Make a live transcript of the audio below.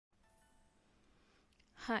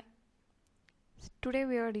Hi, today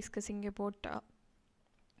we are discussing about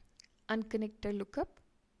unconnected lookup.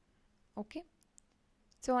 Okay,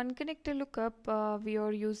 so unconnected lookup we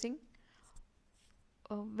are using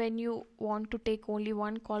when you want to take only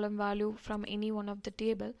one column value from any one of the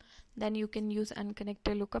table, then you can use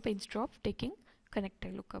unconnected lookup instead of taking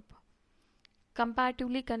connected lookup.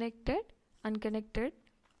 Comparatively connected, unconnected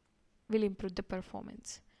will improve the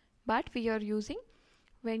performance, but we are using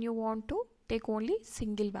when you want to take only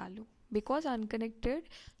single value, because unconnected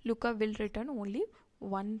lookup will return only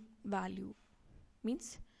one value,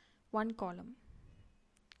 means one column.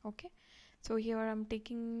 Okay, so here I'm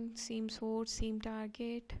taking same source, same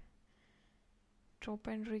target, drop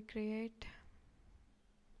and recreate.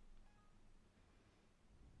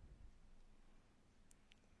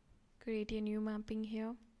 Create a new mapping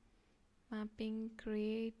here, mapping,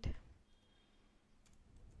 create.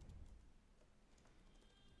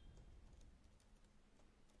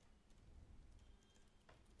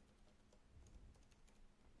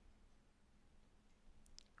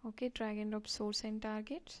 Okay, drag and drop source and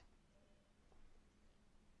targets.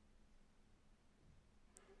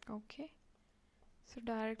 Okay, so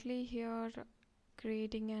directly here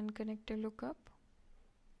creating an unconnected lookup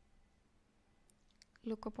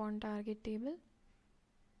on target table.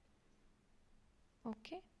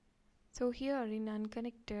 Okay, so here in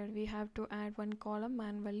unconnected we have to add one column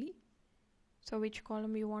manually. So which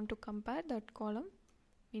column you want to compare, that column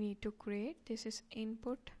we need to create. This is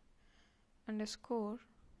input underscore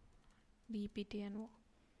dptno.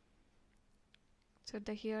 So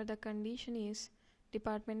here the condition is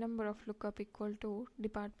department number of lookup equal to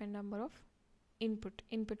department number of input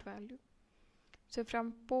value. So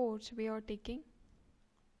from ports we are taking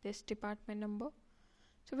this department number,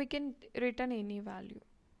 so we can return any value.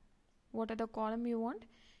 What are the column you want,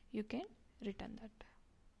 you can return that.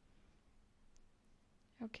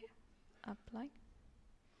 Okay, apply.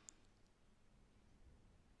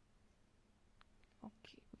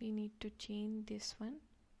 Okay, we need to change this one.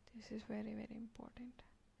 This is very important.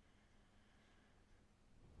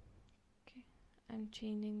 Okay, I'm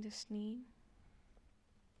changing this name.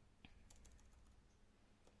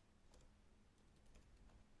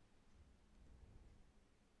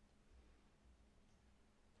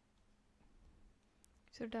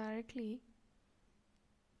 So directly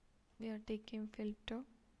we are taking filter,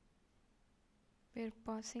 we are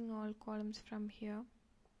passing all columns from here.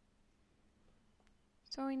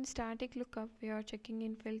 So in static lookup we are checking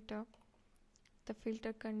in filter, the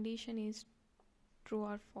filter condition is true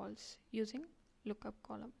or false using lookup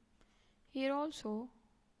column. Here also,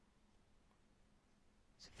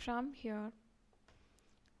 so from here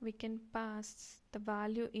we can pass the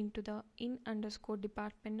value into the in underscore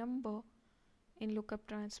department number in lookup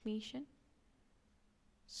transmission.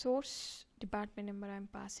 Source department number I'm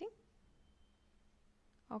passing.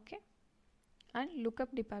 Okay, and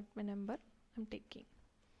lookup department number I'm taking.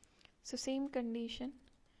 So same condition,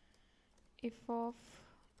 if of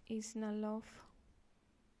is null of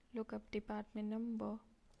lookup department number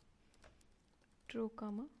true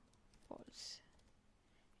comma false.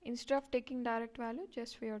 Instead of taking direct value,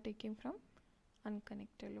 just we are taking from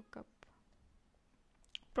unconnected lookup.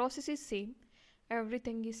 Process is same,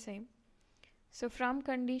 everything is same. So from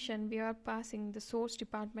condition we are passing the source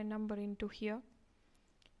department number into here.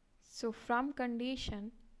 So from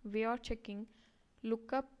condition we are checking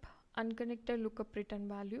lookup unconnected lookup return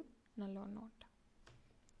value null or not.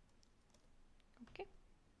 Okay,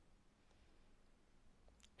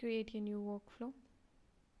 create a new workflow.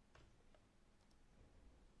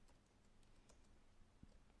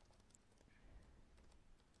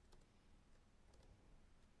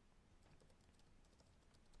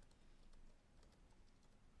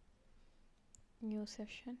 New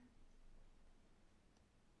session,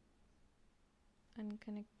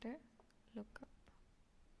 unconnected lookup.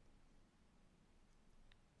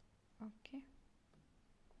 Okay,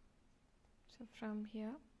 so from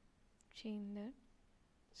here change that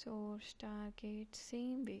source target,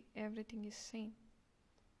 same way, everything is same,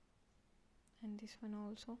 and this one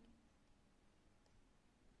also.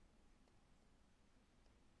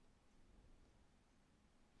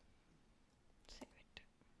 Save it,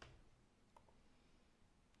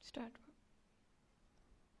 start work.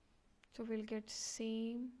 So we'll get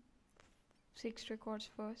same 6 records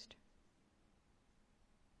first.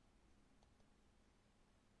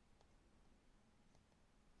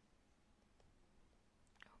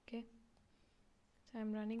 Okay, so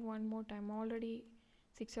I'm running one more time. Already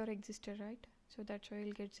 6 are existed, right? So that's why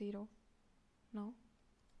we'll get 0. Now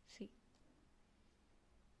see,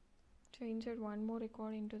 so insert one more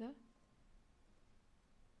record into the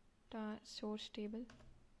source table.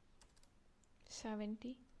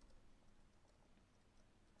 70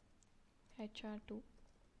 HR2.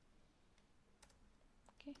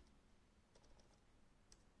 Okay,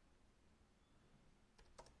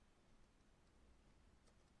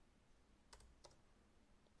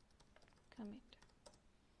 commit.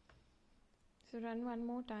 So run one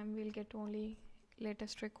more time, we'll get only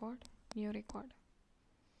latest record, new record.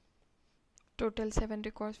 Total 7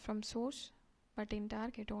 records from source, but in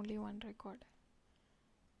target only one record.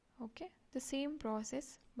 Okay, the same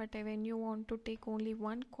process, but when you want to take only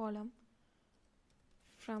one column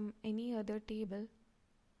from any other table,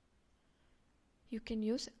 you can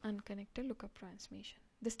use unconnected lookup transformation.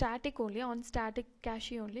 The static only, on static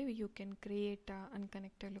cache only you can create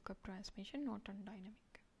unconnected lookup transformation, not on dynamic.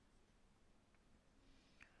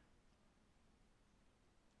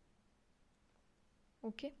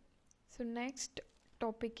 Okay, so next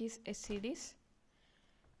topic is SCDs.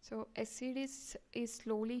 So SCDs is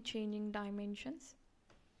slowly changing dimensions.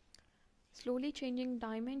 Slowly changing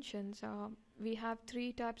dimensions, we have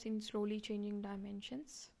 3 tabs in slowly changing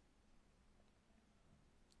dimensions.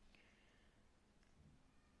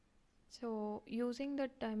 So using the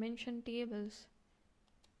dimension tables,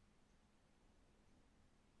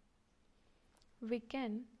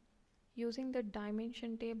 using the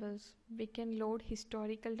dimension tables, we can load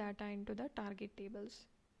historical data into the target tables.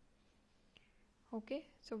 Okay,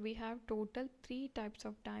 so we have total 3 types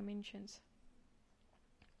of dimensions.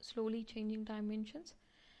 Slowly changing dimensions.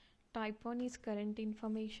 Type 1 is current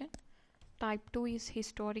information, type 2 is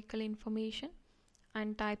historical information,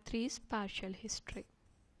 and type 3 is partial history.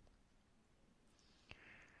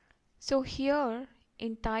 So here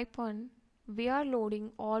in type 1, we are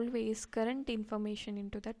loading always current information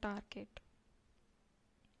into the target.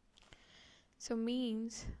 So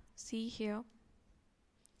means, see here,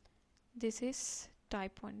 this is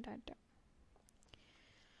type 1 data.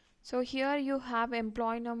 So here you have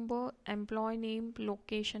employee number, employee name,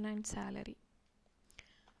 location and salary.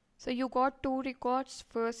 So you got 2 records.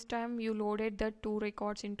 First time you loaded the 2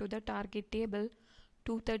 records into the target table,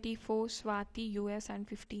 234 Swati US and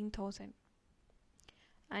 15,000,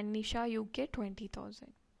 and Nisha UK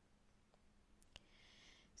 20,000.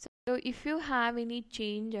 So if you have any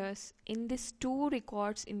changes in these 2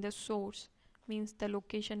 records in the source, means the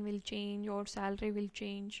location will change or salary will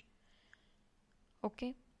change.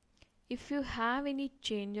 Okay, if you have any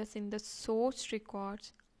changes in the source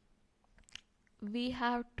records, we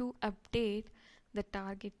have to update the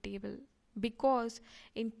target table, because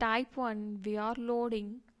in type 1 we are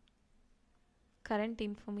loading current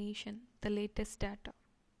information, the latest data.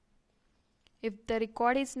 If the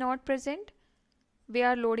record is not present, we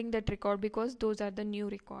are loading that record because those are the new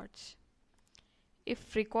records.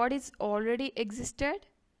 If record is already existed,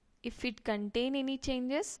 if it contain any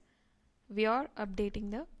changes, we are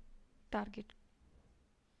updating the target.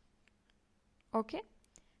 Okay,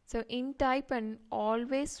 so in type 1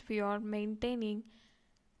 always we are maintaining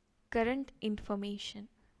current information,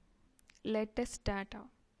 latest data.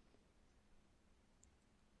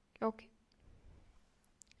 Okay,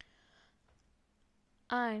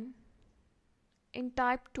 and in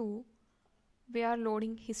type 2 we are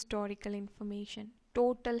loading historical information,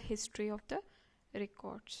 total history of the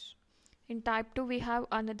records. In type 2 we have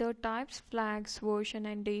another types, flags, version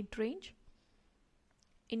and date range.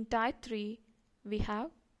 In type 3 we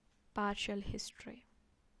have partial history.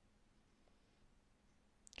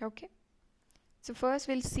 Okay, so first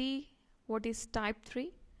we'll see what is type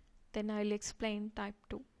 3, then I'll explain type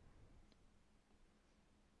 2.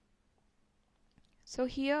 So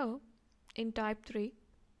here in type 3,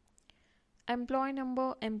 employee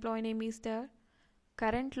number, employee name is there,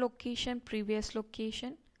 current location, previous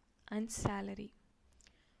location and salary.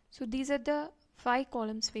 So these are the 5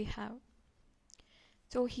 columns we have.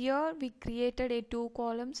 So here we created a 2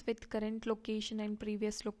 columns with current location and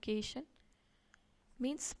previous location,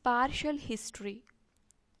 means partial history,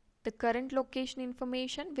 the current location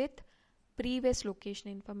information with previous location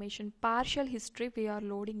information. Partial history we are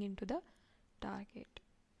loading into the target.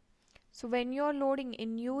 So when you are loading a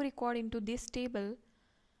new record into this table,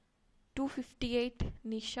 258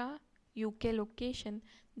 Nisha UK location,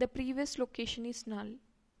 the previous location is null,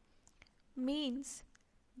 means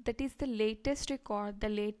that is the latest record. The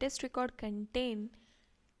latest record contain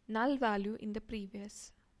null value in the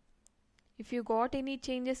previous. If you got any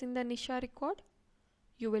changes in the Nisha record,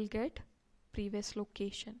 you will get previous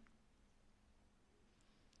location.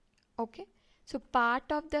 Okay, so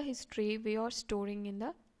part of the history we are storing in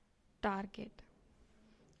the target.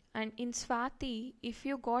 And in Swati, if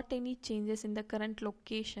you got any changes in the current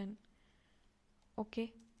location,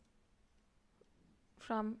 okay,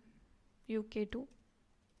 from UK to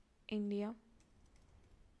India,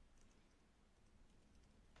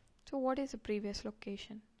 So what is the previous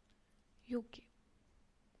location? UK.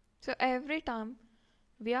 So every time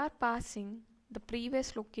we are passing the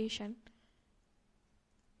previous location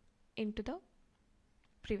into the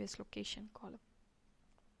previous location column.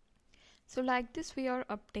 So like this we are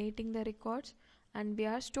updating the records and we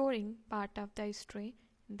are storing part of the history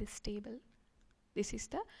in this table. This is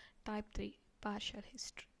the type 3 partial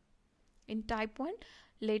history. In type 1,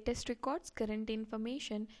 latest records, current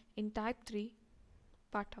information. In type 3,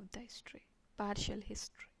 part of the history, partial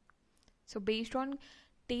history. So based on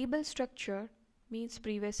table structure means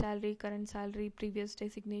previous salary, current salary, previous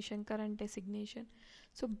designation, current designation.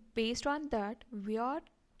 So based on that we are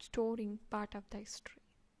storing part of the history.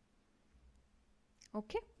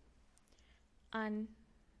 Okay. And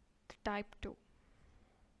type 2.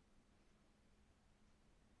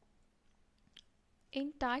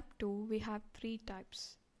 In type 2 we have 3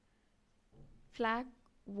 types: flag,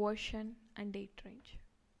 version and date range.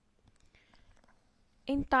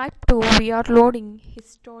 In type 2 we are loading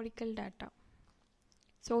historical data.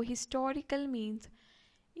 So historical means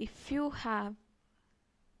if you have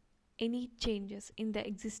any changes in the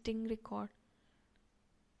existing record,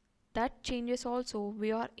 that changes also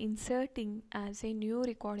we are inserting as a new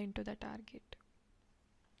record into the target.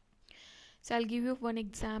 So I'll give you one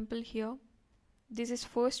example here. This is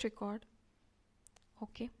first record.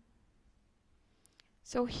 Okay.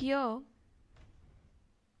 So here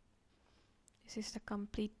this is the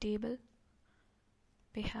complete table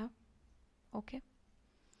we have. Okay.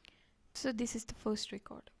 So this is the first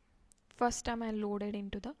record. First time I loaded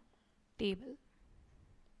into the table.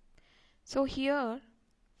 So here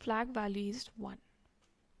flag value is 1.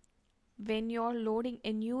 When you are loading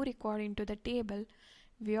a new record into the table,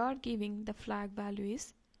 we are giving the flag value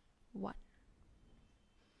is 1.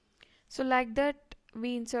 So like that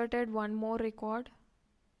we inserted one more record,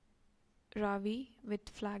 Ravi, with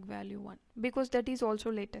flag value 1 because that is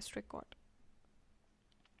also latest record.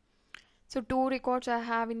 So 2 records I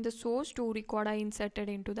have in the source, 2 record I inserted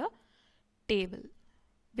into the table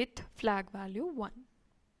with flag value 1.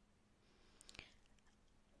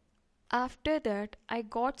 After that I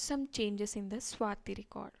got some changes in the Swati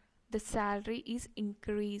record. The salary is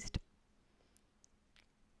increased.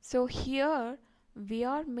 So here we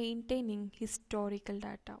are maintaining historical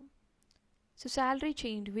data. So salary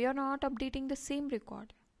changed. We are not updating the same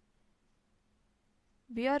record.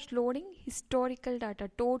 We are loading historical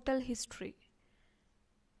data, total history.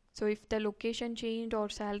 So if the location changed or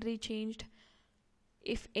salary changed,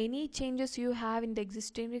 if any changes you have in the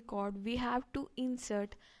existing record, we have to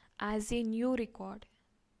insert as a new record.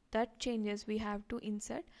 That changes we have to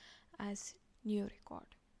insert as new record.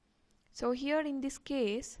 So here in this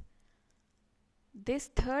case, this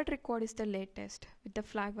third record is the latest with the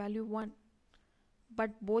flag value 1. But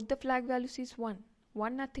both the flag values is 1.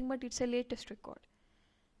 1 nothing but it's a latest record.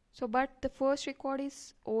 So but the first record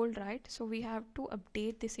is old, right? So we have to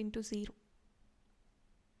update this into 0.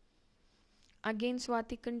 Again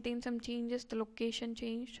Swati contains some changes. The location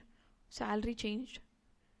changed, salary changed.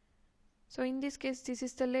 So in this case this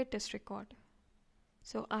is the latest record.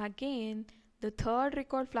 So again the third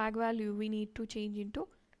record flag value we need to change into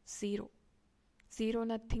 0. 0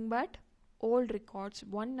 nothing but old records,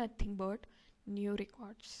 1 nothing but new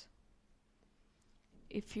records.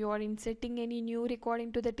 If you are inserting any new record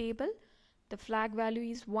into the table, the flag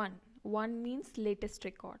value is 1. 1 means latest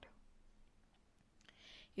record.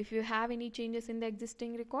 If you have any changes in the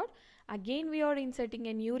existing record, again we are inserting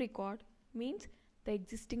a new record, means the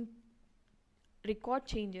existing record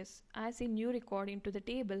changes as a new record into the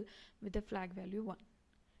table with the flag value 1.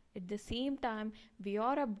 At the same time, we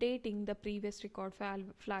are updating the previous record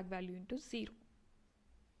flag value into 0.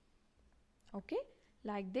 Okay,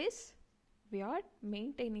 like this we are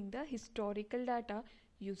maintaining the historical data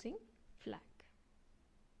using flag.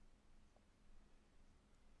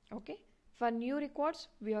 Okay, for new records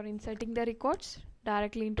we are inserting the records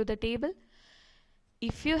directly into the table.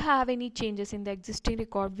 If you have any changes in the existing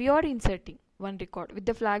record, we are inserting one record with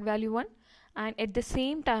the flag value 1, and at the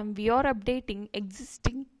same time we are updating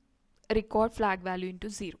existing record flag value into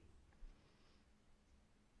 0.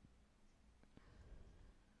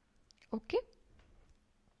 Okay,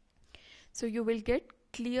 so you will get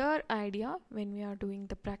clear idea when we are doing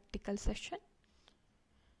the practical session.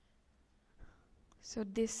 So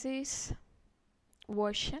this is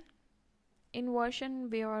version. In version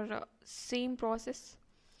we are same process.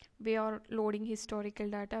 We are loading historical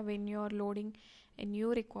data. When you are loading a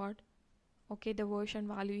new record, okay, the version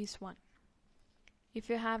value is 1. If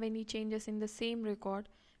you have any changes in the same record,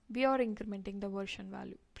 we are incrementing the version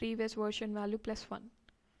value, previous version value plus 1.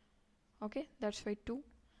 Okay, that's why 2.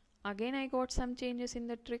 Again I got some changes in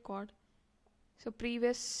that record. So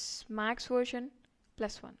previous max version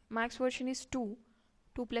plus 1. Max version is 2.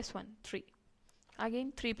 2 plus 1, 3.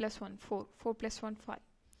 Again 3 plus 1, 4. 4 plus 1, 5.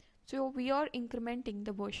 So we are incrementing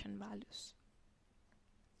the version values.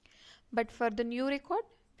 But for the new record,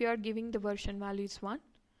 we are giving the version value is 1.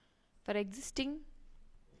 For existing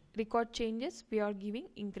record changes, we are giving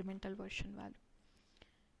incremental version value.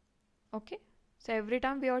 Okay. So every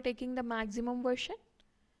time we are taking the maximum version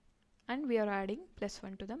and we are adding plus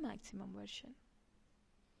 1 to the maximum version.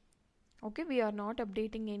 Okay, we are not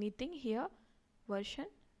updating anything here, version.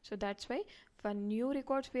 So that's why for new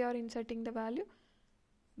records we are inserting the value.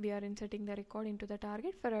 We are inserting the record into the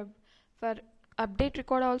target. For update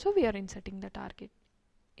record also we are inserting the target.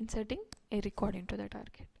 Inserting a record into the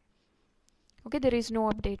target. Okay, there is no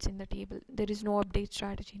updates in the table. There is no update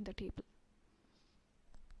strategy in the table.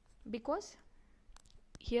 Because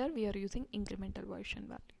here we are using incremental version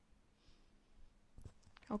value.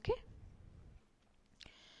 Okay.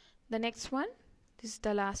 The next one, this is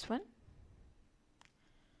the last one.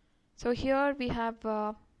 So here we have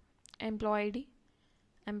employee ID,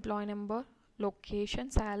 employee number,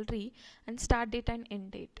 location, salary, and start date and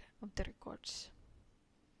end date of the records.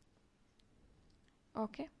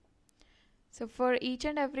 Okay. So for each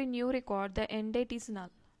and every new record, the end date is null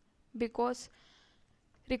because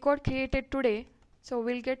record created today, so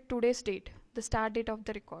we'll get today's date, the start date of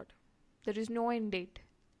the record. There is no end date,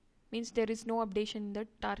 means there is no updation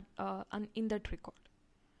in that record.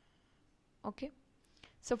 Okay.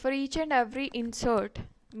 So for each and every insert,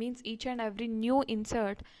 means each and every new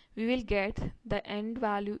insert, we will get the end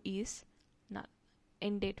value is null,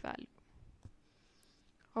 end date value.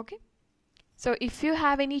 Okay. So if you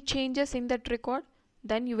have any changes in that record,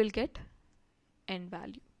 then you will get end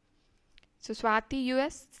value. So Swati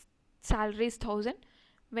US salary is 1000.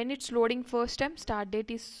 When it's loading first time, start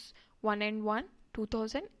date is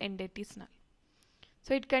 1/1/2000, end date is null.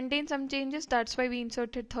 So it contains some changes, that's why we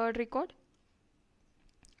inserted third record.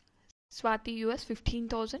 Swati US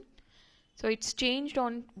 15,000. So it's changed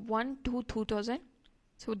on 1/2/2000.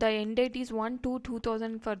 So the end date is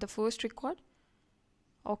 1/2/2000 for the first record.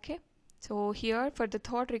 Okay. So here for the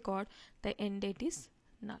third record, the end date is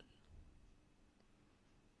null.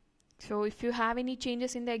 So if you have any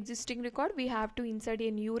changes in the existing record, we have to insert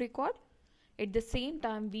a new record. At the same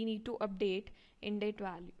time, we need to update end date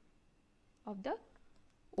value of the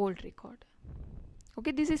old record.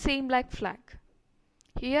 Okay, this is same like flag.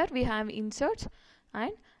 Here we have inserts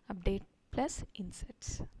and update plus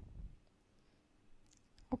inserts.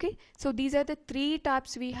 Okay, so these are the three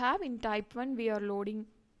types we have. In type 1, we are loading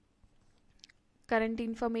current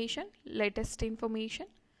information, latest information.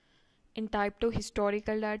 In type 2,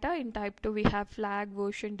 historical data. In type 2, we have flag,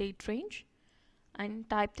 version, date range. And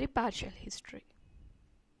type 3, partial history.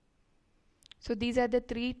 So these are the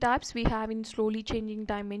three types we have in slowly changing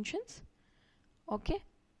dimensions. Okay.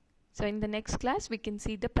 So in the next class, we can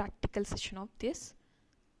see the practical session of these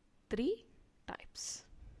three types.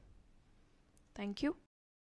 Thank you.